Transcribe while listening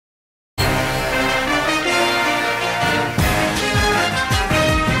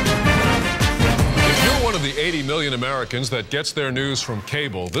80 million Americans that gets their news from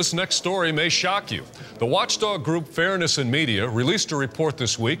cable, this next story may shock you. The watchdog group Fairness in Media released a report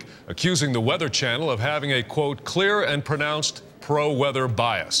this week accusing the Weather Channel of having a, quote, clear and pronounced pro-weather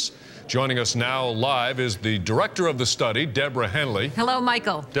bias. Joining us now live is the director of the study, Deborah Henley. Hello,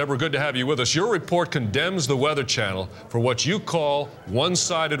 Michael. Deborah, good to have you with us. Your report condemns the Weather Channel for what you call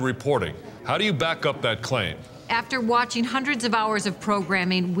one-sided reporting. How do you back up that claim? After watching hundreds of hours of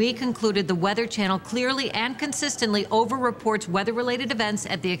programming, we concluded the Weather Channel clearly and consistently overreports weather-related events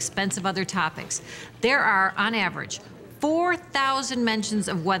at the expense of other topics. There are, on average, 4,000 mentions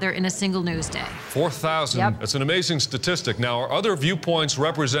of weather in a single news day. 4,000? Yep. That's an amazing statistic. Now, are other viewpoints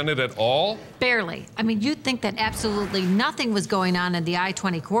represented at all? Barely. I mean, you'd think that absolutely nothing was going on in the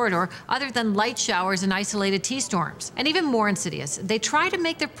I-20 corridor other than light showers and isolated T-storms. And even more insidious, they try to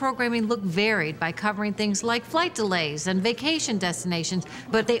make their programming look varied by covering things like flight delays and vacation destinations,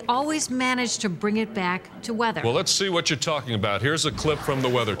 but they always manage to bring it back to weather. Well, let's see what you're talking about. Here's a clip from the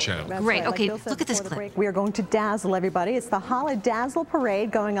Weather Channel. That's Great. Right. Okay, like look at this clip. We are going to dazzle everybody. It's the Holidazzle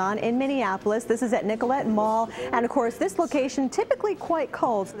Parade going on in Minneapolis. This is at Nicollet Mall. And, of course, this location typically quite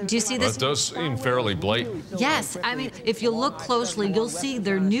cold. Do you see this? That does seem fairly blatant. Yes. I mean, if you look closely, you'll see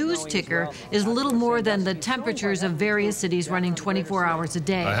their news ticker is little more than the temperatures of various cities running 24 hours a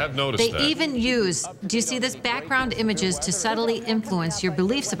day. I have noticed that. They even use, do you see this, background images to subtly influence your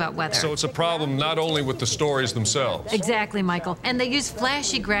beliefs about weather. So it's a problem not only with the stories themselves. Exactly, Michael. And they use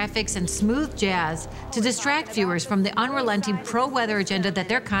flashy graphics and smooth jazz to distract viewers from the unrelenting pro-weather agenda that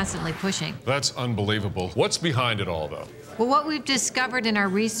they're constantly pushing. That's unbelievable. What's behind it all, though? Well, what we've discovered in our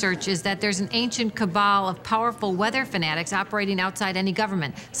research is that there's an ancient cabal of powerful weather fanatics operating outside any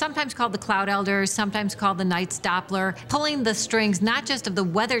government, sometimes called the Cloud Elders, sometimes called the Night's Doppler, pulling the strings not just of the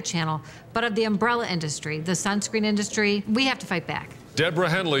Weather Channel, but of the umbrella industry, the sunscreen industry. We have to fight back. Deborah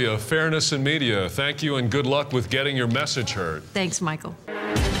Henley of Fairness in Media, thank you and good luck with getting your message heard. Thanks, Michael.